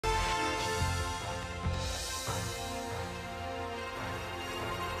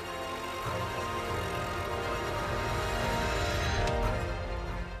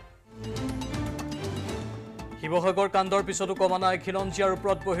শিৱসাগৰ কাণ্ডৰ পিছতো কমা নাই খিলঞ্জীয়াৰ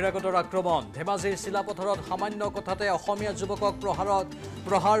ওপৰত বহিৰাগতৰ আক্ৰমণ ধেমাজিৰ চিলাপথাৰত সামান্য কথাতে অসমীয়া যুৱকক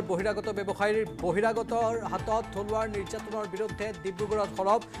প্ৰহাৰ বহিৰাগত ব্যৱসায়ীৰ বহিৰাগতৰ হাতত থলুৱাৰ নিৰ্যাতনৰ বিৰুদ্ধে ডিব্ৰুগড়ত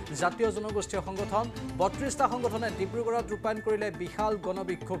সৰব জাতীয় জনগোষ্ঠীয় সংগঠন ৩২টা সংগঠনে ডিব্ৰুগড়ত ৰূপায়ণ কৰিলে বিশাল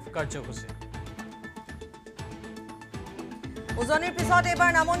গণবিক্ষোভ কাৰ্যসূচী উজনিৰ পিছত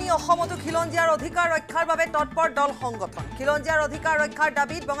এবাৰ নামনি অসমতো খিলঞ্জীয়াৰ অধিকাৰ ৰক্ষাৰ বাবে তৎপৰ দল সংগঠন খিলঞ্জীয়াৰ অধিকাৰ ৰক্ষাৰ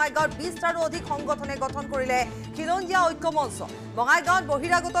দাবীত বঙাইগাঁৱত ২০টাৰো অধিক সংগঠনে গঠন কৰিলে খিলঞ্জীয়া ঐক্য মঞ্চ বঙাইগাঁৱত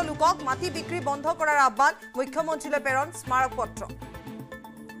বহিৰাগত লোকক মাটি বিক্ৰী বন্ধ কৰাৰ আহ্বান মুখ্যমন্ত্ৰীলৈ প্ৰেৰণ স্মাৰক পত্ৰ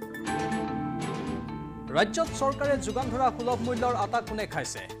ৰাজ্যত চৰকাৰে যোগান ধৰা সুলভ মূল্যৰ আটা কোনে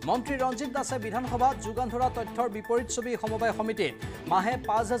খাইছে মন্ত্ৰী ৰঞ্জিত দাসে বিধানসভাত যোগান ধৰা তথ্যৰ বিপৰীত ছবি সমবায় সমিতিত মাহে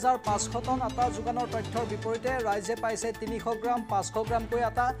 ৫৫০০ টন আটা যোগানৰ তথ্যৰ বিপৰীতে ৰাইজে পাইছে ৩০০ গ্ৰাম ৫০০ গ্ৰামকৈ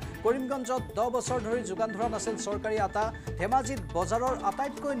আটা কৰিমগঞ্জত ১০ বছৰ ধৰি যোগান ধৰা নাছিল চৰকাৰী আটা ধেমাজিত বজাৰৰ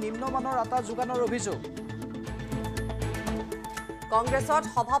আটাইতকৈ নিম্নমানৰ আটা যোগানৰ অভিযোগ কংগ্ৰেছত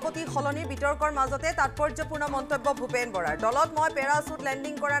সভাপতি সলনিৰ বিতৰ্কৰ মাজতে তাৎপৰ্যপূৰ্ণ মন্তব্য ভূপেন বৰাৰ দলত মই পেৰাচুট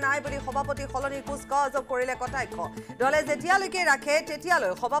লেণ্ডিং কৰা নাই বুলি সভাপতি সলনিৰ কুচকাৱাজ কৰিলে কটাক্ষ দলে যেতিয়ালৈকে ৰাখে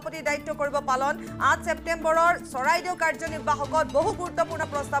তেতিয়ালৈ সভাপতিৰ দায়িত্ব কৰিব পালন ৮ ছেপ্টেম্বৰৰ চৰাইদেউ কাৰ্যনিৰ্বাহকত বহু গুৰুত্বপূৰ্ণ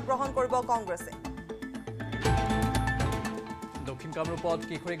প্ৰস্তাৱ গ্ৰহণ কৰিব কংগ্ৰেছে দক্ষিণ কামৰূপত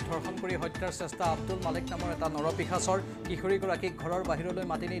কিশোৰীক ধৰ্ষণ কৰি হত্যাৰ চেষ্টা আব্দুল মালিক নামৰ এটা নৰপিশাচৰ কিশোৰীগৰাকীক ঘৰৰ বাহিৰলৈ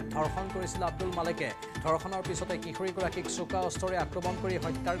মাতি নি ধৰ্ষণ কৰিছিল আব্দুল মালিকে ধৰ্ষণৰ পিছতে কিশোৰীগৰাকীক চোকা অস্ত্ৰৰে আক্ৰমণ কৰি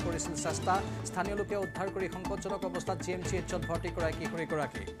হত্যাৰ কৰিছিল চেষ্টা স্থানীয় লোকে উদ্ধাৰ কৰি সংকটজনক অৱস্থাত GMCHত ভৰ্তি কৰায়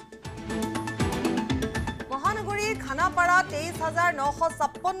কিশোৰীগৰাকী মহানগৰীৰ খানাপাৰাত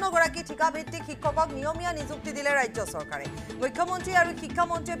 ২৩,৯৫৬ গৰাকী ঠিকাভিত্তিক শিক্ষকক নিয়মীয়া নিযুক্তি দিলে ৰাজ্য চৰকাৰে মুখ্যমন্ত্ৰী আৰু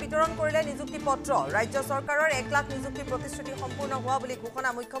শিক্ষামন্ত্ৰীয়ে বিতৰণ কৰিলে নিযুক্তি পত্ৰ ৰাজ্য চৰকাৰৰ ১ লাখ নিযুক্তি প্ৰতিশ্ৰুতি সম্পূৰ্ণ হোৱা বুলি ঘোষণা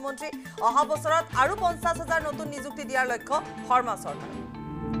মুখ্যমন্ত্ৰী অহা বছৰত আৰু ৫০,০০০ নতুন নিযুক্তি দিয়াৰ লক্ষ্য শৰ্মা চৰকাৰ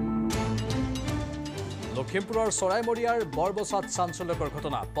লখিমপুৰৰ চৰাইমৰীয়াৰ বৰবছাত চাঞ্চল্যকৰ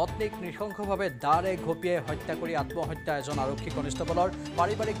ঘটনা পত্নীক নৃশংসভাৱে দাৰে ঘপিয়াই হত্যা কৰি আত্মহত্যা এজন আৰক্ষী কনিষ্টবলৰ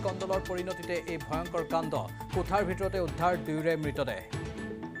পাৰিবাৰিক কন্দলৰ পৰিণতিতে এই ভয়ংকৰ কাণ্ড কোঠাৰ ভিতৰতে উদ্ধাৰ দুয়োৰে মৃতদেহ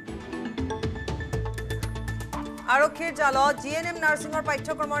আৰক্ষীৰ জালত GNM নাৰ্ছিঙৰ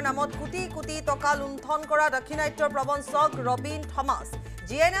পাঠ্যক্ৰমৰ নামত কোটি কোটি টকা লুণ্ঠন কৰা দক্ষিণাত্যৰ প্ৰবঞ্চক ৰবীন থমাছ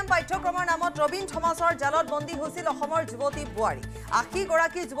GNM পাঠ্যক্ৰমৰ নামত ৰবীন থমাছৰ জালত বন্দী হৈছিল অসমৰ যুৱতী বোৱাৰী ৮০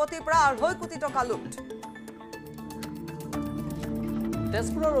 গৰাকী যুৱতীৰ পৰা ২.৫ কোটি টকা লুট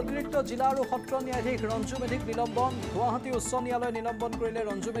তেজপুৰৰ অতিৰিক্ত জিলা আৰু সত্ৰ ন্যায়াধীশ ৰঞ্জু মেধিক নিলম্বন গুৱাহাটী উচ্চ ন্যায়ালয়ে নিলম্বন কৰিলে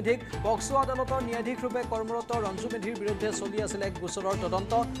ৰঞ্জু মেধিক পক্সো আদালতৰ ন্যায়াধীশৰূপে কৰ্মৰত ৰঞ্জু মেধিৰ বিৰুদ্ধে চলি আছিল এক গোচৰৰ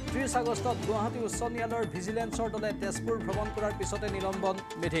তদন্ত ৩০ আগষ্টত গুৱাহাটী উচ্চ ন্যায়ালয়ৰ ভিজিলেন্সৰ দলে তেজপুৰ ভ্ৰমণ কৰাৰ পিছতে নিলম্বন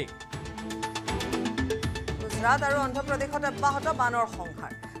মেধিক গুজৰাট আৰু অন্ধ্ৰপ্ৰদেশত অব্যাহত বানৰ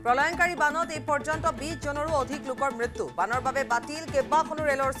সংহাৰ প্ৰলয়ংকাৰী বানত এই পৰ্যন্ত ২০ জনৰো অধিক লোকৰ মৃত্যু বানৰ বাবে বাতিল কেইবাখনো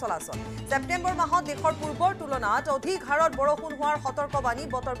ৰেলৰ চলাচল ছেপ্টেম্বৰ মাহত দেশৰ পূৰ্বৰ তুলনাত অধিক হাৰত বৰষুণ হোৱাৰ সতৰ্কবাণী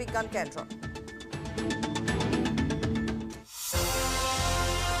বতৰ বিজ্ঞান কেন্দ্ৰৰ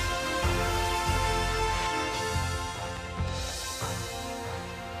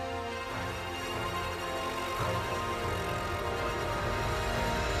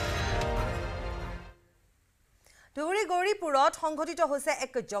ধুবুৰী গৌৰীপুৰত সংঘটিত হৈছে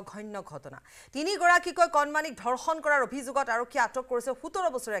এক জঘন্য ঘটনা ৩ গৰাকীকৈ কণমানিক ধৰ্ষণ কৰাৰ অভিযোগত আৰক্ষীয়ে আটক কৰিছে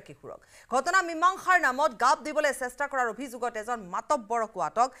 ১৭ বছৰীয়া কিশোৰক ঘটনা মীমাংসাৰ নামত গাপ দিবলৈ চেষ্টা কৰাৰ অভিযোগত এজন মাতব্বৰকো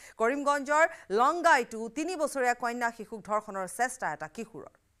আটক কৰিমগঞ্জৰ লংগাইটো ৩ বছৰীয়া কন্যা শিশুক ধৰ্ষণৰ চেষ্টা এটা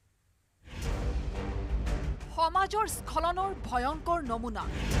কিশোৰৰ সমাজৰ স্খলনৰ ভয়ংকৰ নমুনা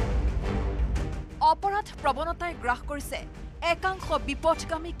অপৰাধ প্ৰৱণতাই গ্ৰাস কৰিছে একাংশ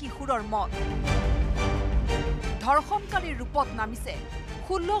বিপথগামী কিশোৰৰ মন ধৰ্ষণকাৰীৰ ৰূপত নামিছে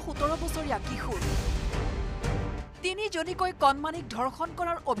 ১৬-১৭ বছৰীয়া কিশোৰ ৩জনীকৈ কণমানিক ধৰ্ষণ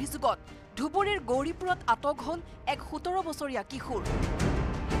কৰাৰ অভিযোগত ধুবুৰীৰ গৌৰীপুৰত আটক হ'ল এক ১৭ বছৰীয়া কিশোৰ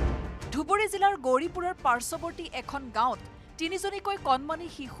ধুবুৰী জিলাৰ গৌৰীপুৰৰ পাৰ্শ্বৱৰ্তী এখন গাঁৱত ৩জনীকৈ কণমানি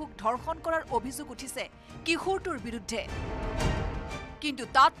শিশুক ধৰ্ষণ কৰাৰ অভিযোগ উঠিছে কিশোৰটোৰ বিৰুদ্ধে কিন্তু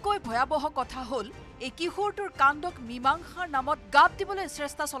তাতকৈ ভয়াবহ কথা হ'ল এই কিশোৰটোৰ কাণ্ডক মীমাংসাৰ নামত গাপ দিবলৈ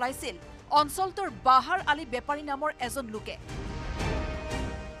চেষ্টা চলাইছিল অঞ্চলটোৰ বাহাৰ আলী বেপাৰী নামৰ এজন লোকে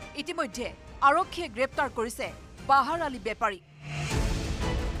ইতিমধ্যে আৰক্ষীয়ে গ্ৰেপ্তাৰ কৰিছে বাহাৰ আলী বেপাৰী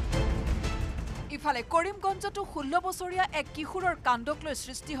ইফালে কৰিমগঞ্জতো ১৬ বছৰীয়া এক কিশোৰৰ কাণ্ডক লৈ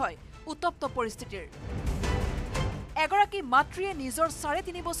সৃষ্টি হয় উত্তপ্ত পৰিস্থিতিৰ এগৰাকী মাতৃয়ে নিজৰ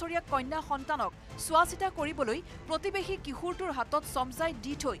 ৩.৫ বছৰীয়া কন্যা সন্তানক চোৱাচিতা কৰিবলৈ প্ৰতিবেশী কিশোৰটোৰ হাতত চমজাই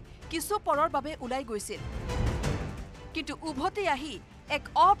দি থৈ কিছু পৰৰ বাবে ওলাই গৈছিল কিন্তু উভতি আহি এক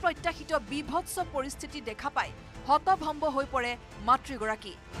অপ্ৰত্যাশিত বিভৎস পৰিস্থিতি দেখা পায় হতভম্ব হৈ পৰে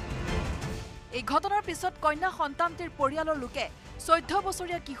মাতৃগৰাকী এই ঘটনাৰ পিছত কন্যা সন্তানটিৰ পৰিয়ালৰ লোকে 14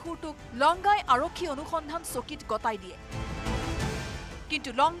 বছৰীয়া কিশোৰটোক লংগাই আৰক্ষী অনুসন্ধান চকীত গতাই দিয়ে। কিন্তু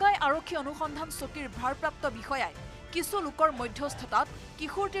লংগাই আৰক্ষী অনুসন্ধান চকীৰ ভাৰপ্ৰাপ্ত বিষয়াই কিছু লোকৰ মধ্যস্থতাত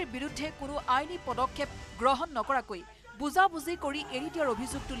কিশোৰটিৰ বিৰুদ্ধে কোনো আইনী পদক্ষেপ গ্ৰহণ নকৰাকৈ বুজাবুজি কৰি এৰি দিয়াৰ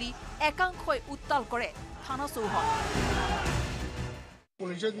অভিযোগ তুলি একাংশই উত্তাল কৰে থানা চৌহদ।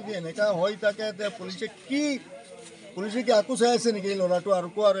 পুলিচে যদি এনেকা হয় থাকে পুলিচে কি আকু চাই আছে নেকি ল'ৰাটো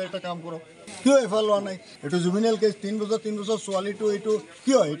আৰু এটা কাম কৰক কিয় এফাল লোৱা নাই এইটো জুবিনেল কেছ 3 বছৰ ছোৱালীটো এইটো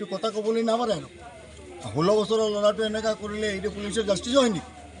কিয় এইটো কথা ক'বলৈ নাপাৰে আৰু 16 বছৰৰ ল'ৰাটো এনেকা কৰিলে এইটো পুলিচৰ জাষ্টিছ হয়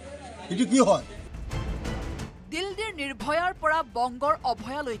নেকি এইটো কি হয় দিল্লীৰ নিৰ্ভয়াৰ পৰা বংগৰ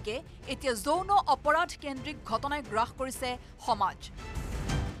অভয়ালৈকে এতিয়া যৌন অপৰাধ কেন্দ্ৰিক ঘটনাই গ্ৰাস কৰিছে সমাজ।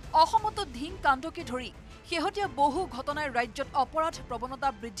 অসমতো ধিং কাণ্ডকে ধৰি শেহতীয়া বহু ঘটনাই ৰাজ্যত অপৰাধ প্ৰৱণতা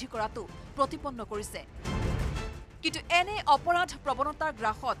বৃদ্ধি কৰাটো প্ৰতিপন্ন কৰিছে। কিন্তু এনে অপৰাধ প্ৰৱণতাৰ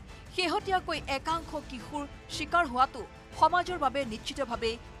গ্ৰাসত শেহতীয়াকৈ একাংশ কিশোৰ শিকাৰ হোৱাটো সমাজৰ বাবে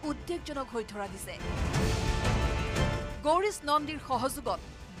নিশ্চিতভাৱে উদ্বেগজনক হৈ ধৰা দিছে। গৌৰীশ নন্দীৰ সহযোগত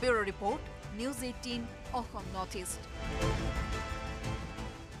bureau report News 18 Assam Northeast।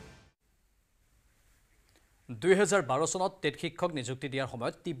 2012 চনত টেট শিক্ষক নিযুক্তি দিয়াৰ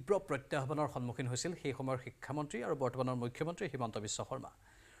সময়ত তীব্ৰ প্ৰত্যাহ্বানৰ সন্মুখীন হৈছিল সেই সময়ৰ শিক্ষামন্ত্ৰী আৰু বৰ্তমানৰ মুখ্যমন্ত্ৰী হিমন্ত বিশ্ব শৰ্মা।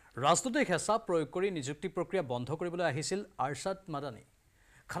 ৰাজনৈতিক হেঁচা প্ৰয়োগ কৰি নিযুক্তি প্ৰক্ৰিয়া বন্ধ কৰিবলৈ আহিছিল আৰছাদ মাদানী।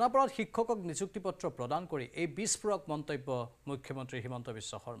 খানাপাৰাত শিক্ষকক নিযুক্তি পত্ৰ প্ৰদান কৰি এই বিস্ফোৰক মন্তব্য মুখ্যমন্ত্ৰী হিমন্ত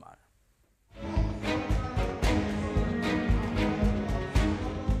বিশ্ব শৰ্মাৰ।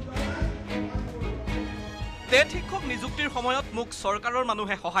 টেট শিক্ষক নিযুক্তিৰ সময়ত মোক চৰকাৰৰ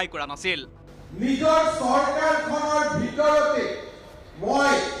মানুহে সহায় কৰা নাছিল। নিজৰ চৰকাৰখনৰ ভিতৰতে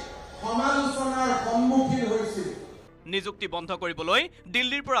মই সমালোচনাৰ সন্মুখীন হৈছিল। নিযুক্তি বন্ধ কৰিবলৈ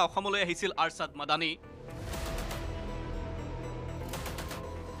দিল্লীৰ পৰা অসমলৈ আহিছিল আৰছাদ মাদানী।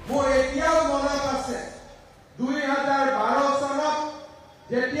 মোৰ এতিয়াও মনত আছে 2012 চনত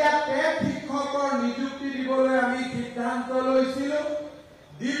যেতিয়া টেট শিক্ষকৰ নিযুক্তি দিবলৈ আমি সিদ্ধান্ত লৈছিলোঁ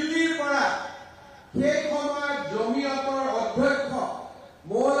দিল্লীৰ পৰা সেই সময়ত জমিয়তৰ অধ্যক্ষ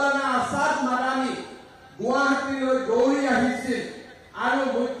মৌলানা আসাদ মাদানী গুৱাহাটীলৈ দৌৰি আহিছিল আৰু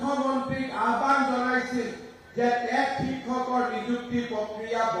মুখ্যমন্ত্ৰীক আহ্বান জনাইছিল যে টেট শিক্ষকৰ নিযুক্তি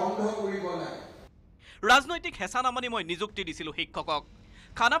প্ৰক্ৰিয়া বন্ধ কৰিব লাগে। ৰাজনৈতিক হেঁচা নামানি মই নিযুক্তি দিছিলোঁ শিক্ষকক।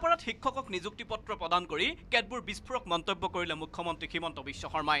 খানাপাৰাত শিক্ষকক নিযুক্তি পত্ৰ প্ৰদান কৰি কেতবোৰ বিস্ফোৰক মন্তব্য কৰিলে মুখ্যমন্ত্ৰী হিমন্ত বিশ্ব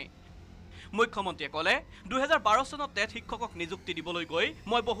শৰ্মাই। মুখ্যমন্ত্ৰীয়ে ক'লে 2012 চনত টেট শিক্ষকক নিযুক্তি দিবলৈ গৈ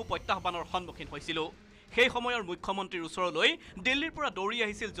মই বহু প্ৰত্যাহ্বানৰ সন্মুখীন হৈছিলোঁ। সেই সময়ৰ মুখ্যমন্ত্ৰীৰ ওচৰলৈ দিল্লীৰ পৰা দৌৰি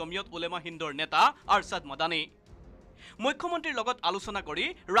আহিছিল জমিয়ত উলেমা হিন্দৰ নেতা আৰছাদ মাদানী। মুখ্যমন্ত্ৰীৰ লগত আলোচনা কৰি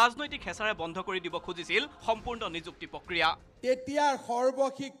ৰাজনৈতিক হেঁচাৰে বন্ধ কৰি দিব খুজিছিল সম্পূৰ্ণ নিযুক্তি প্ৰক্ৰিয়া। তেতিয়াৰ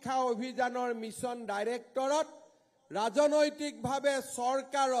সৰ্বশিক্ষা অভিযানৰ মিছন ডাইৰেক্টৰত ৰাজনৈতিকভাৱে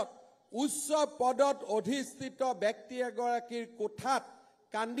চৰকাৰত উচ্চ পদত অধিষ্ঠিত ব্যক্তি এগৰাকীৰ কোঠাত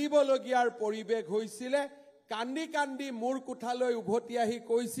কান্দিবলগীয়াৰ পৰিৱেশ হৈছিলে। কান্দি কান্দি মোৰ কোঠালৈ উভতি আহি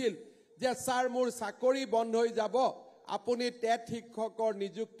কৈছিল যে ছাৰ মোৰ চাকৰি বন্ধ হৈ যাব, আপুনি টেট শিক্ষকৰ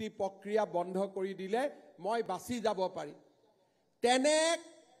নিযুক্তি প্ৰক্ৰিয়া বন্ধ কৰি দিলে মই বাচি যাব পাৰিম। তেনে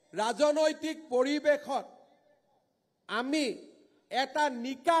ৰাজনৈতিক পৰিৱেশত আমি এটা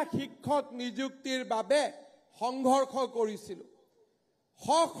নিকা শিক্ষক নিযুক্তিৰ বাবে সংঘৰ্ষ কৰিছিলোঁ।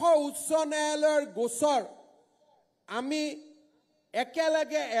 উচ্চ ন্যায়ালয়ৰ গোচৰ আমি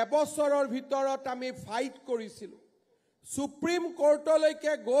একেলগে এবছৰৰ ভিতৰত আমি ফাইট কৰিছিলোঁ। সুপ্ৰিম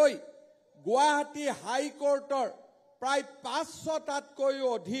কোৰ্টলৈকে গৈ গুৱাহাটী হাইকোৰ্টৰ প্ৰায় 500টাতকৈও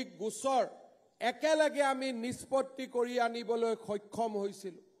অধিক গোচৰ একেলগে আমি নিষ্পত্তি কৰি আনিবলৈ সক্ষম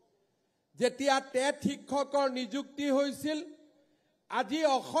হৈছিলোঁ। যেতিয়া টেট শিক্ষকৰ নিযুক্তি হৈছিল আজি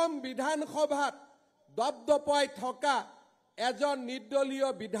অসম বিধানসভাত দপদপাই থকা এজন নিৰ্দলীয়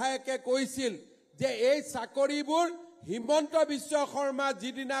বিধায়কে কৈছিল যে এই চাকৰিবোৰ হিমন্ত বিশ্ব শৰ্মা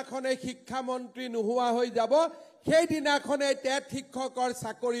যিদিনাখনে শিক্ষামন্ত্ৰী নোহোৱা হৈ যাব সেইদিনাখনে টেট শিক্ষকৰ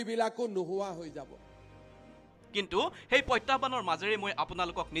চাকৰিবিলাকো নোহোৱা হৈ যাব। কিন্তু সেই প্ৰত্যাহ্বানৰ মাজেৰে মই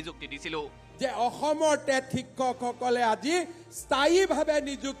আপোনালোকক নিযুক্তি দিছিলোঁ যে অসমৰ টেট শিক্ষকসকলে আজি স্থায়ীভাৱে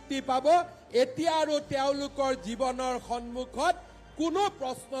নিযুক্তি পাব। এতিয়া আৰু তেওঁলোকৰ জীৱনৰ সন্মুখত কোনো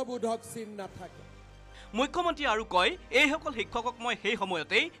প্ৰশ্নবোধক চিন নাথাকে। মুখ্যমন্ত্ৰী আৰু কয় এইসকল শিক্ষকক মই সেই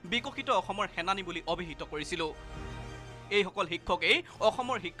সময়তেই বিকশিত অসমৰ সেনানী বুলি অভিহিত কৰিছিলোঁ। এইসকল শিক্ষকেই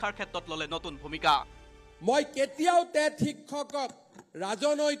অসমৰ শিক্ষাৰ ক্ষেত্ৰত ল'লে নতুন ভূমিকা। মই কেতিয়াও টেট শিক্ষকক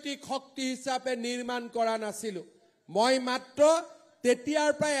ৰাজনৈতিক শক্তি হিচাপে নিৰ্মাণ কৰা নাছিলোঁ। মই মাত্ৰ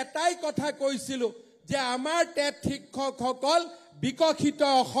তেতিয়াৰ পৰা এটাই কথা কৈছিলোঁ যে আমাৰ টেট শিক্ষকসকল বিকশিত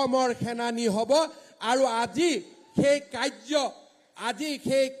অসমৰ সেনানী হ'ব আৰু আজি সেই কাৰ্য আজি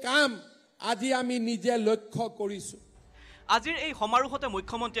সেই কাম আজি আমি নিজে লক্ষ্য কৰিছোঁ। আজিৰ এই সমাৰোহতে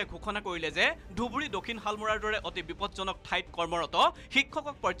মুখ্যমন্ত্ৰীয়ে ঘোষণা কৰিলে যে ধুবুৰী দক্ষিণ হালমৰাৰ দৰে অতি বিপদজনক ঠাইত কৰ্মৰত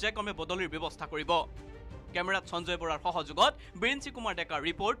শিক্ষকক পৰ্যায়ক্ৰমে বদলিৰ ব্যৱস্থা কৰিব কেমেৰাত সঞ্জয় বৰাৰ সহযোগত বিৰেঞ্চি কুমাৰ ডেকাৰ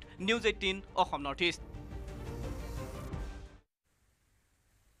report news 18 Assam north east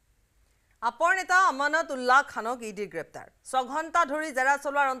আপৰ নেতা আমানতুল্লাহ খানক ইডিৰ গ্ৰেপ্তাৰ 6 ঘণ্টা ধৰি জেৰা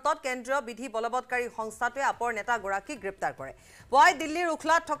চলোৱাৰ অন্তত কেন্দ্ৰীয় বিধি বলবৎকাৰী সংস্থাটোৱে আপৰ নেতাগৰাকীক গ্ৰেপ্তাৰ কৰে পুৱাই দিল্লীৰ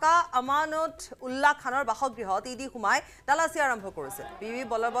উখলাত থকা আমানতুল্লাহ খানৰ বাসগৃহত ইডি সোমাই তালাচী আৰম্ভ কৰিছিল বিধি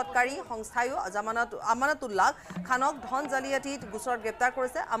বলবৎকাৰী সংস্থায়ো আমানতুল্লাহ খানক ধন জালিয়াতিত গোচৰত গ্ৰেপ্তাৰ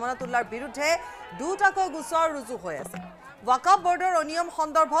কৰিছে আমানতুল্লাহৰ বিৰুদ্ধে দুটাকৈ গোচৰ ৰুজু হৈ আছে ৱাকফ বৰ্ডৰ অনিয়ম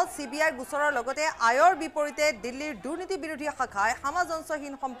সন্দৰ্ভত সিবিআই গোচৰৰ লগতে আয়ৰ বিপৰীতে দিল্লীৰ দুৰ্নীতি বিৰোধী শাখাই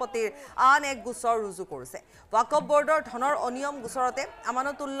সামঞ্জস্যহীন সম্পত্তিৰ আন এক গোচৰ ৰুজু কৰিছে ৱাকফ বৰ্ডৰ ধনৰ অনিয়ম গোচৰতে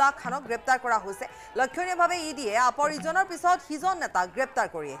আমানতুল্লাহ খানক গ্ৰেপ্তাৰ কৰা হৈছে লক্ষণীয়ভাৱে ইডিয়ে আপৰ ইজনৰ পিছত সিজন নেতাক গ্ৰেপ্তাৰ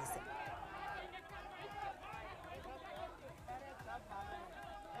কৰি আহিছে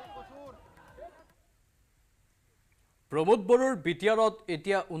প্ৰমোদ বড়োৰ বিটিআৰত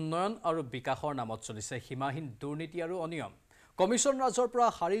এতিয়া উন্নয়ন আৰু বিকাশৰ নামত চলিছে সীমাহীন দুৰ্নীতি আৰু অনিয়ম কমিছন ৰাজৰ পৰা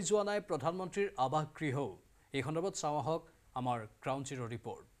হাৰি যোৱা নাই প্ৰধানমন্ত্ৰীৰ আৱাস গৃহও এই সন্দৰ্ভত চাওঁ আহক আমাৰ গ্ৰাউণ্ড জিৰ'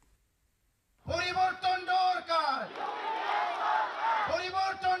 ৰিপৰ্ট পৰিবৰ্তন দৰকাৰ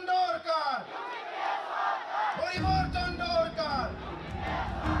পৰিবৰ্তন দৰকাৰ পৰিবৰ্তন দৰকাৰ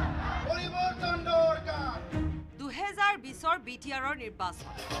পৰিবৰ্তন দৰকাৰ 2020ৰ বিটিআৰৰ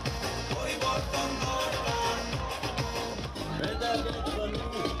নিৰ্বাচন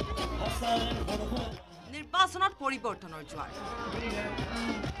নিৰ্বাচনত পৰিৱৰ্তনৰ জোৱাৰ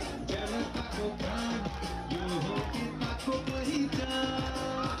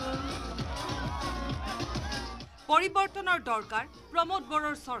পৰিৱৰ্তনৰ দৰকাৰ প্ৰমোদ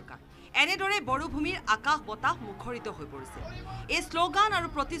বড়োৰ চৰকাৰ এনেদৰে বড়োভূমিৰ আকাশ বতাহ মুখৰিত হৈ পৰিছিল এই শ্লোগান আৰু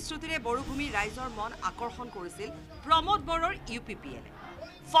প্ৰতিশ্ৰুতিৰে বড়োভূমিৰ ৰাইজৰ মন আকৰ্ষণ কৰিছিল প্ৰমোদ বড়োৰ ইউপিপিএলে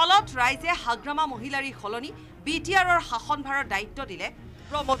ফলত ৰাইজে হাগ্ৰামা মহিলাৰী সলনি বিটিআৰৰ শাসনভাৰৰ দায়িত্ব দিলে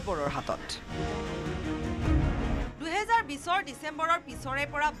প্ৰমোদ বড়োৰ হাতত 2020ৰ ডিচেম্বৰৰ পিছৰে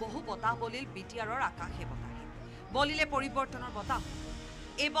পৰা বহু বতাহ বলিল বিটিআৰৰ আকাশে বতাহে বলিলে পৰিৱৰ্তনৰ বতাহ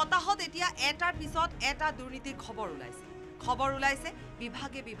এই বতাহত এতিয়া এটাৰ পিছত এটা দুৰ্নীতিৰ খবৰ ওলাইছে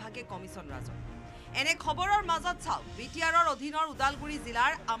বিভাগে বিভাগে কমিছন ৰাজৰ এনে খবৰৰ মাজত চাওক বিটিআৰৰ অধীনৰ উদালগুৰি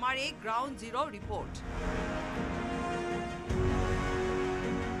জিলাৰ আমাৰ এই গ্ৰাউণ্ড জিৰ' ৰিপৰ্ট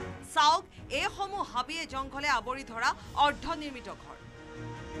চাওক এই সমূহ হাবিয়ে জংঘলে আৱৰি ধৰা অৰ্ধনিৰ্মিত ঘৰ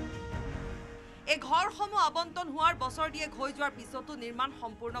এই ঘৰসমূহ আবণ্টন হোৱাৰ বছৰ দিয়ে হৈ যোৱাৰ পিছতো নিৰ্মাণ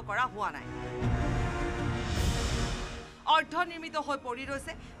সম্পূৰ্ণ কৰা হোৱা নাই অৰ্ধনিৰ্মিত হৈ পৰি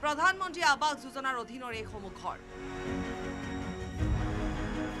ৰৈছে প্ৰধানমন্ত্ৰী আৱাস যোজনাৰ অধীনৰ এইসমূহ ঘৰ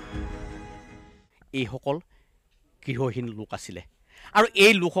এইসকল গৃহহীন লোক আছিলে আৰু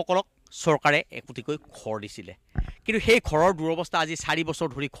এই লোকসকলক চৰকাৰে একোটিকৈ ঘৰ দিছিলে কিন্তু সেই ঘৰৰ দুৰৱস্থা আজি 4 বছৰ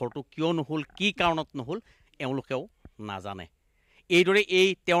ধৰি ঘৰটো কিয় নহ'ল কি কাৰণত নহ'ল এওঁলোকেও নাজানে এইদৰে এই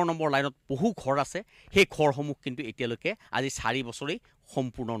 13 নম্বৰ লাইনত বহু ঘৰ আছে সেই ঘৰসমূহ কিন্তু এতিয়ালৈকে আজি 4 বছৰেই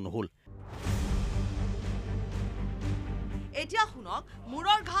সম্পূৰ্ণ নহ'ল এতিয়া শুনক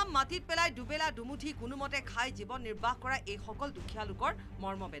মূৰৰ ঘাম মাটিত পেলাই দুবেলা দুমুঠি কোনোমতে খাই জীৱন নিৰ্বাহ কৰা এই সকল দুখীয়া লোকৰ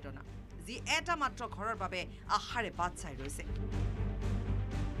মৰ্মবেদনা যি এটা মাত্ৰ ঘৰৰ বাবে আশাৰে বাট চাই ৰৈছে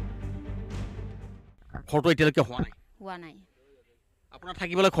ঘৰটো এতিয়ালৈকে হোৱা নাই আপোনাৰ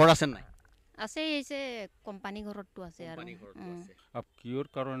থাকিবলৈ ঘৰ আছে নাই আছে এইছে কোম্পানী ঘৰটো আছে আৰু কিয়ৰ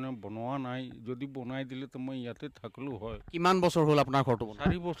কাৰণে বনোৱা নাই যদি বনাই দিলে তো মই ইয়াতে থাকলো হয় কিমান বছৰ হ'ল আপোনাৰ ঘৰটো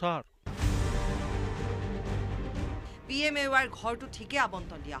 4 বছৰ PMAYৰ ঘৰটো ঠিকে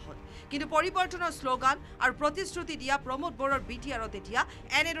আবণ্টন দিয়া হ'ল কিন্তু পৰিৱৰ্তনৰ শ্লোগান আৰু প্ৰতিশ্ৰুতি দিয়া প্ৰমোদ বড়োৰ বিটিআৰত এতিয়া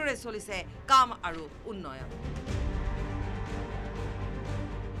এনেদৰে চলিছে কাম আৰু উন্নয়ন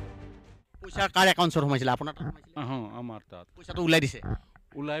পইচা কাৰ একাউণ্টত সোমাইছিল আপোনাৰ আমাৰ তাত পইচাটো ওলাই দিছে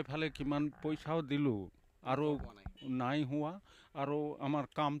ওলাই ফালে কিমান পইচাও দিলো আৰু নাই হোৱা আৰু আমাৰ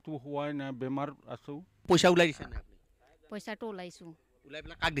কামটো হোৱাই নাই বেমাৰ আছো পইচা ওলাই দিছে নাই পইচাটো ওলাইছো ওলাই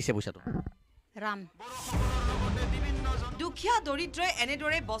পেলাই কাক দিছে পইচাটো ৰাম দুখীয়া দৰিদ্ৰই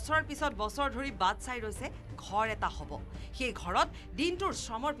এনেদৰে বছৰৰ পিছত বছৰ ধৰি বাট চাই ৰৈছে ঘৰ এটা হ'ব সেই ঘৰত দিনটোৰ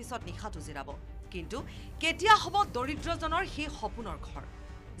শ্ৰমৰ পিছত নিশাটো জিৰাব কিন্তু কেতিয়া হ'ব দৰিদ্ৰজনৰ সেই সপোনৰ ঘৰ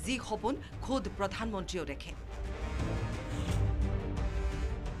যি সপোন খুদ প্ৰধানমন্ত্ৰীও দেখে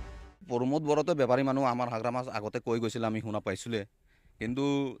প্ৰমোদ বড়োতে বেপাৰী মানুহ আমাৰ হাগ্ৰামাছ আগতে কৈ গৈছিল আমি শুনা পাইছিলে কিন্তু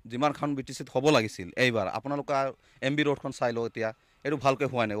যিমানখন বিটিচিত হ'ব লাগিছিল এইবাৰ আপোনালোকে MB ৰোডখন চাই লওঁ এতিয়া এইটো ভালকৈ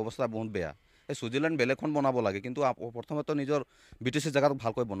হোৱা নাই অৱস্থা বহুত বেয়া এই সুইজাৰলেণ্ড বেলেগখন বনাব লাগে কিন্তু প্ৰথমতে নিজৰ বিটিচি জেগাটো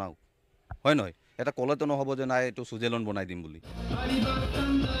ভালকৈ বনাওক হয় নহয় এটা কলেতো নহ'ব যে নাই এইটো সুইজাৰলেণ্ড বনাই দিম বুলি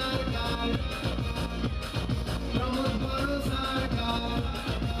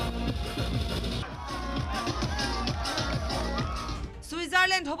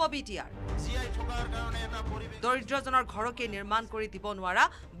আইল্যান্ড হ'ব বিটিআৰ দৰিদ্ৰজনৰ ঘৰকে নিৰ্মাণ কৰি দিব নোৱাৰা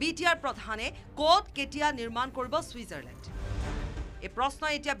বিটিআৰ প্ৰধানে ক'ত কেতিয়া নিৰ্মাণ কৰিব ছুইজাৰলেণ্ড এই প্ৰশ্ন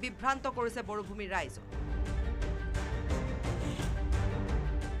এতিয়া বিভ্ৰান্ত কৰিছে বড়োভূমিৰ ৰাইজক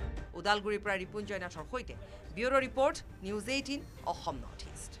উদালগুৰিৰ পৰা ৰিপুঞ্জয় নাথৰ সৈতে bureau' report news 18 Assam north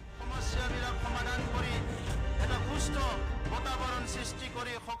east সমস্যাবিলাক সমাধান কৰি এটা সুস্থ বাতাবৰণ সৃষ্টি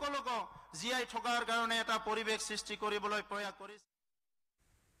কৰি সকলোক জীয়াই থকাৰ কাৰণে এটা পৰিৱেশ সৃষ্টি কৰিবলৈ প্ৰয়াস কৰিছে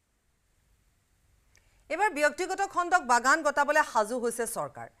এবাৰ ব্যক্তিগত খণ্ডক বাগান গতাবলৈ সাজু হৈছে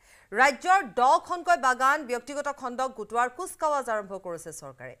চৰকাৰ ৰাজ্যৰ 10খনকৈ বাগান ব্যক্তিগত খণ্ডক গোটোৱাৰ কুচকাৱাজ আৰম্ভ কৰিছে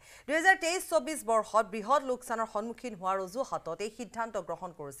চৰকাৰে 2023-24 বৰ্ষত বৃহৎ লোকচানৰ সন্মুখীন হোৱাৰ অজুহাতত এই সিদ্ধান্ত গ্ৰহণ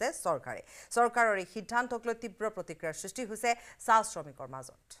কৰিছে চৰকাৰে চৰকাৰৰ এই সিদ্ধান্তক লৈ তীব্ৰ প্ৰতিক্ৰিয়াৰ সৃষ্টি হৈছে চাহ শ্ৰমিকৰ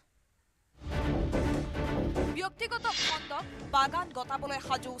মাজত ব্যক্তিগত খণ্ডক বাগান গতাবলৈ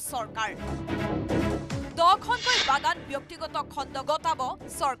সাজু চৰকাৰ 10খনকৈ বাগান ব্যক্তিগত খণ্ড গতাব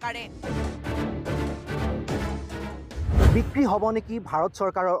চৰকাৰে বিক্ৰী হ'ব নেকি ভাৰত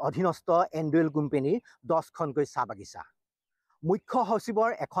চৰকাৰৰ অধীনস্থ এণ্ডুৱেল কোম্পানীৰ 10খনকৈ চাহ বাগিচা মুখ্য সচিবৰ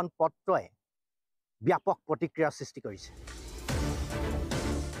এখন পত্ৰই ব্যাপক প্ৰতিক্ৰিয়াৰ সৃষ্টি কৰিছে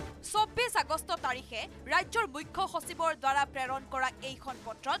 24 আগষ্ট তাৰিখে ৰাজ্যৰ মুখ্য সচিবৰ দ্বাৰা প্ৰেৰণ কৰা এইখন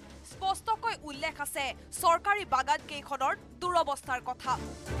পত্ৰত স্পষ্টকৈ উল্লেখ আছে চৰকাৰী বাগান কেইখনৰ দুৰৱস্থাৰ কথা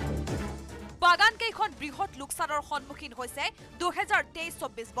বাগান কেইখন বৃহৎ লোকচানৰ সন্মুখীন হৈছে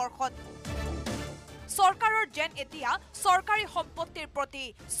 2023-24 বৰ্ষত চৰকাৰৰ যেন এতিয়া চৰকাৰী সম্পত্তিৰ প্ৰতি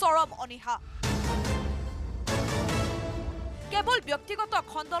চৰম অনীহা কেৱল ব্যক্তিগত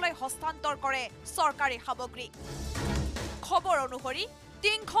খণ্ডলৈ হস্তান্তৰ কৰে চৰকাৰী সামগ্ৰী খবৰ অনুসৰি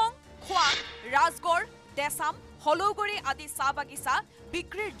টিংখং খোৱাং ৰাজগড় দেশাম হলৌগুৰি আদি চাহ বাগিচা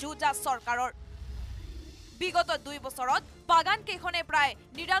বিক্ৰীৰ জুজা চৰকাৰৰ বিগত 2 বছৰত বাগান কেইখনে প্ৰায়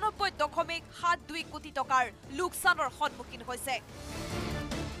 99.72 কোটি টকাৰ লোকচানৰ সন্মুখীন হৈছে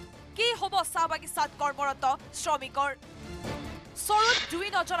কি হ'ব চাহ বাগিচাত কৰ্মৰত শ্ৰমিকৰ চৰুত জুই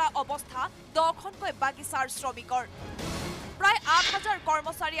নজৰা অৱস্থা 10খনকৈ বাগিচাৰ শ্ৰমিকৰ প্ৰায় 8000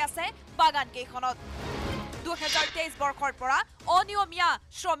 কৰ্মচাৰী আছে বাগান কেইখনত 2023 বৰ্ষৰ পৰা অনিয়মীয়া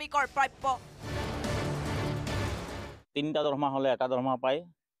শ্ৰমিকৰ প্ৰাপ্য 3টা দৰমহা হলে এটা দৰমহা পায়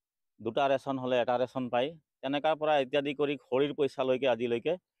 2টা ৰেচন হলে এটা ৰেচন পায় তেনেকাৰ পৰা ইত্যাদি কৰি খৰিৰ পইচালৈকে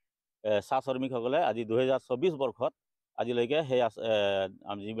আজিলৈকে চাহ শ্ৰমিকসকলে আজি 2024 বৰ্ষত আজিলৈকে সেই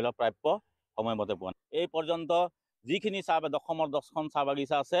যিবিলাক প্ৰাপ্য সময়মতে পোৱা এই পৰ্যন্ত যিখিনি চাহ 10খন চাহ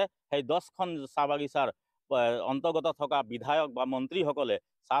বাগিচা আছে সেই 10খন চাহ বাগিচাৰ অন্তৰ্গত থকা বিধায়ক বা মন্ত্ৰীসকলে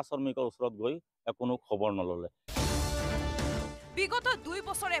চাহ শ্ৰমিকৰ ওচৰত গৈ কোনো খবৰ নললে বিগত 2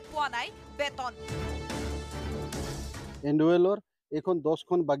 বছৰে পোৱা নাই বেতন এণ্ডুৱেলৰ এখন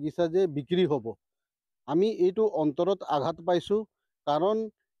 10খন বাগিচা যে বিক্ৰী হ'ব আমি এইটো অন্তৰত আঘাত পাইছো কাৰণ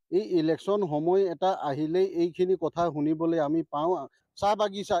এই ইলেকশন সময় এটা আহিলে এইখিনি কথা শুনিবলৈ আমি পাওঁ চাহ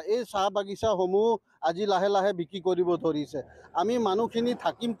বাগিচা এই চাহ বাগিচাসমূহ আজি লাহে লাহে বিক্ৰী কৰিব ধৰিছে আমি মানুহখিনি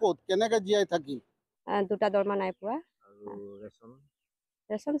থাকিম ক'ত কেনেকৈ জীয়াই থাকিম 2টা দৰমহা নাই পোৱা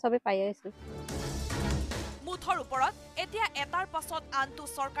ৰেচন সবে পাই আছো মুঠৰ ওপৰত এতিয়া এটাৰ পাছত আনটো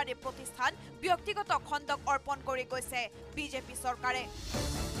চৰকাৰী প্ৰতিষ্ঠান ব্যক্তিগত খণ্ডক অৰ্পণ কৰি গৈছে বিজেপি চৰকাৰে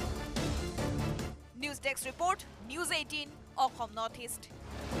news desk report news 18 Assam north east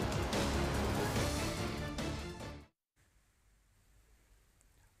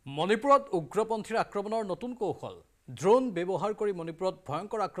মণিপুৰত উগ্ৰপন্থীৰ আক্ৰমণৰ নতুন কৌশল ড্ৰোন ব্যৱহাৰ কৰি মণিপুৰত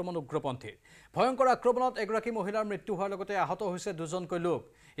ভয়ংকৰ আক্ৰমণ উগ্ৰপন্থীৰ ভয়ংকৰ আক্ৰমণত এগৰাকী মহিলাৰ মৃত্যু হোৱাৰ লগতে আহত হৈছে 2জনকৈ লোক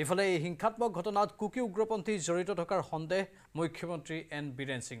ইফালে এই হিংসাত্মক ঘটনাত কুকি উগ্ৰপন্থী জড়িত থকাৰ সন্দেহ মুখ্যমন্ত্ৰী এন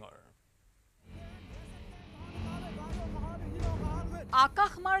বীৰেন সিঙৰ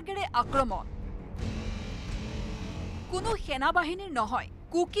আকাশমাৰ্গেৰে আক্ৰমণ কোনো সেনাবাহিনীৰ নহয়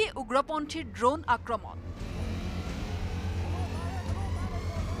কুকি উগ্ৰপন্থীৰ ড্ৰোন আক্ৰমণ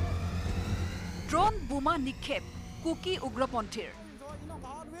ড্ৰোন বোমা নিক্ষেপ কুকি উগ্ৰপন্থীৰ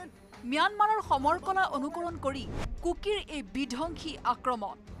ম্যানমাৰৰ সমৰকলা অনুকৰণ কৰি কুকিৰ এই বিধ্বংসী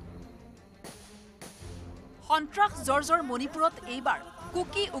আক্ৰমণ সন্ত্ৰাস জৰ্জৰ মণিপুৰত এইবাৰ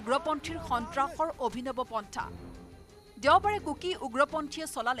কুকি উগ্ৰপন্থীৰ সন্ত্ৰাসৰ অভিনৱ পন্থা দেওবাৰে কুকি উগ্ৰপন্থীয়ে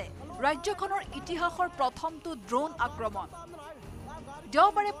চলালে ৰাজ্যখনৰ ইতিহাসৰ প্ৰথমটো ড্ৰোন আক্ৰমণ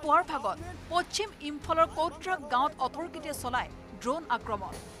দেওবাৰে পুৱাৰ ভাগত পশ্চিম ইম্ফলৰ কৌট্ৰাক গাঁৱত অতৰ্কিতে চলায় ড্ৰোন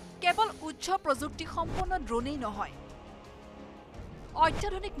আক্ৰমণ কেৱল উচ্চ প্ৰযুক্তি সম্পন্ন ড্ৰোনেই নহয়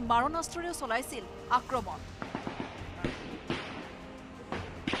অত্যাধুনিক মাৰণাস্ত্ৰৰেও চলাইছিল আক্ৰমণ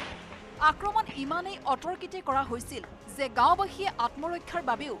আক্ৰমণ ইমানেই অতৰ্কিতে কৰা হৈছিল যে গাঁওবাসীয়ে আত্মৰক্ষাৰ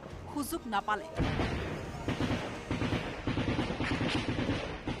বাবেও সুযোগ নাপালে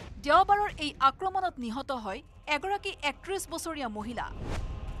দেওবাৰৰ এই আক্ৰমণত নিহত হয় এগৰাকী 31 বছৰীয়া মহিলা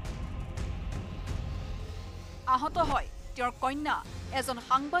আহত হয় তেওঁৰ কন্যা এজন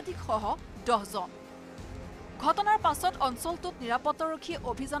সাংবাদিক সহ 10 জন ঘটনাৰ পাছত অঞ্চলটোত নিৰাপত্তাৰক্ষী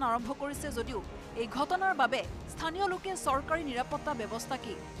অভিযান আৰম্ভ কৰিছে যদিও এই ঘটনাৰ বাবে স্থানীয় লোকে চৰকাৰী নিৰাপত্তা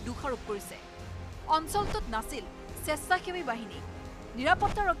ব্যৱস্থাকে দোষাৰোপ কৰিছে অঞ্চলটোত নাছিল স্বেচ্ছাসেৱী বাহিনী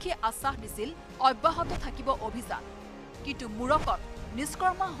নিৰাপত্তাৰক্ষীয়ে আশ্বাস দিছিল অব্যাহত থাকিব অভিযান কিন্তু মুৰকত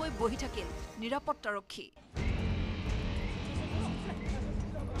নিষ্কৰ্মা হৈ বহি থাকিল নিৰাপত্তাৰক্ষী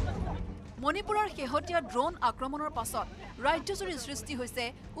মণিপুৰৰ শেহতীয়া ড্ৰোন আক্ৰমণৰ পাছত ৰাজ্যজুৰি সৃষ্টি হৈছে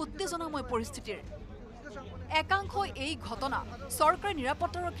উত্তেজনাময় পৰিস্থিতিৰ একাংশই এই ঘটনা চৰকাৰী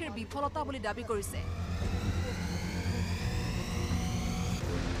নিৰাপত্তাৰক্ষীৰ বিফলতা বুলি দাবী কৰিছে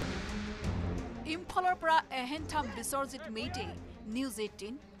ইম্ফলৰ পৰা এহেনথাম বিশ্বজিৎ মেইটে News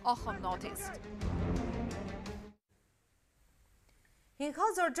 18 Assam Northeast হিংসা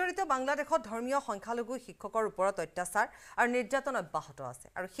জৰ্জৰিত বাংলাদেশত ধৰ্মীয় সংখ্যালঘু শিক্ষকৰ ওপৰত অত্যাচাৰ আৰু নিৰ্যাতন অব্যাহত আছে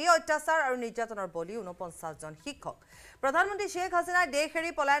আৰু সেই অত্যাচাৰ আৰু নিৰ্যাতনৰ বলি 49 জন শিক্ষক প্ৰধানমন্ত্ৰী শেখ হাছিনাই দেশ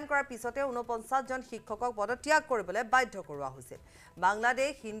এৰি পলায়ন কৰাৰ পিছতে 49 জন শিক্ষকক পদত্যাগ কৰিবলৈ বাধ্য কৰোৱা হৈছিল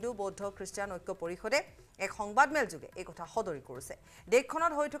বাংলাদেশ হিন্দু বৌদ্ধ খ্ৰীষ্টিয়ান ঐক্য পৰিষদে এক সংবাদমেল যোগে এই কথা সদৰি কৰিছে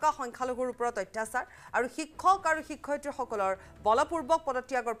দেশখনত হৈ থকা সংখ্যালঘুৰ ওপৰত অত্যাচাৰ আৰু শিক্ষক আৰু শিক্ষয়িত্ৰীসকলৰ বলপূৰ্বক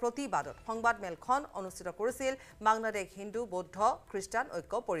পদত্যাগৰ প্ৰতিবাদত সংবাদমেলখন অনুষ্ঠিত কৰিছিল বাংলাদেশ হিন্দু বৌদ্ধ খ্ৰীষ্টিয়ান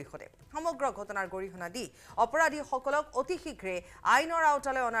ঐক্য পৰিষদে সমগ্ৰ ঘটনাৰ গৰিহণা দি অপৰাধীসকলক অতি শীঘ্ৰে আইনৰ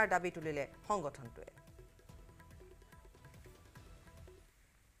আওতালৈ অনাৰ দাবী তুলিলে সংগঠনটোৱে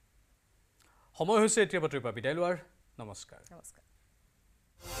সময় হৈছে এতিয়া বাতৰিৰ পৰা বিদায় লোৱাৰ নমস্কাৰ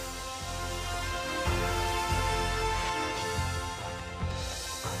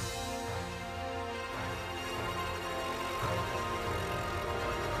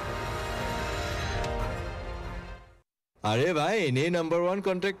আৰে ভাই এনে নাম্বাৰ 1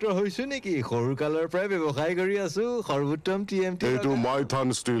 কন্ট্ৰাক্টৰ হইছো নেকি সৰুকালৰ পৰাই ব্যৱসায় কৰি আছো সৰ্বোত্তম টিএমটি এটো মাইথান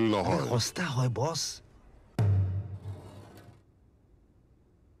ষ্টিল নহয় সস্তা হয় বস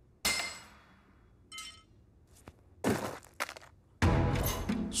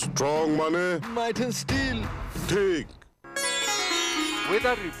স্ট্রং মানে মাইথান ষ্টিল ঠিক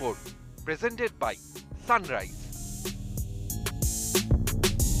Weather report presented by Sunrise.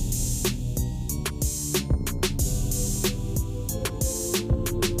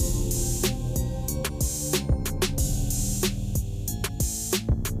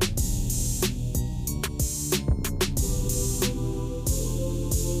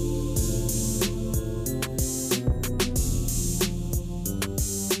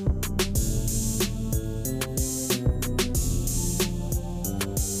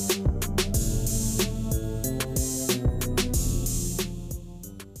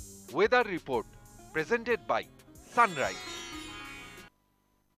 Weather report presented by Sunrise.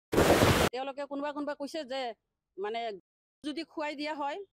 তেওঁলোকে কোনোবা কৈছে যে মানে যদি খুৱাই দিয়া হয়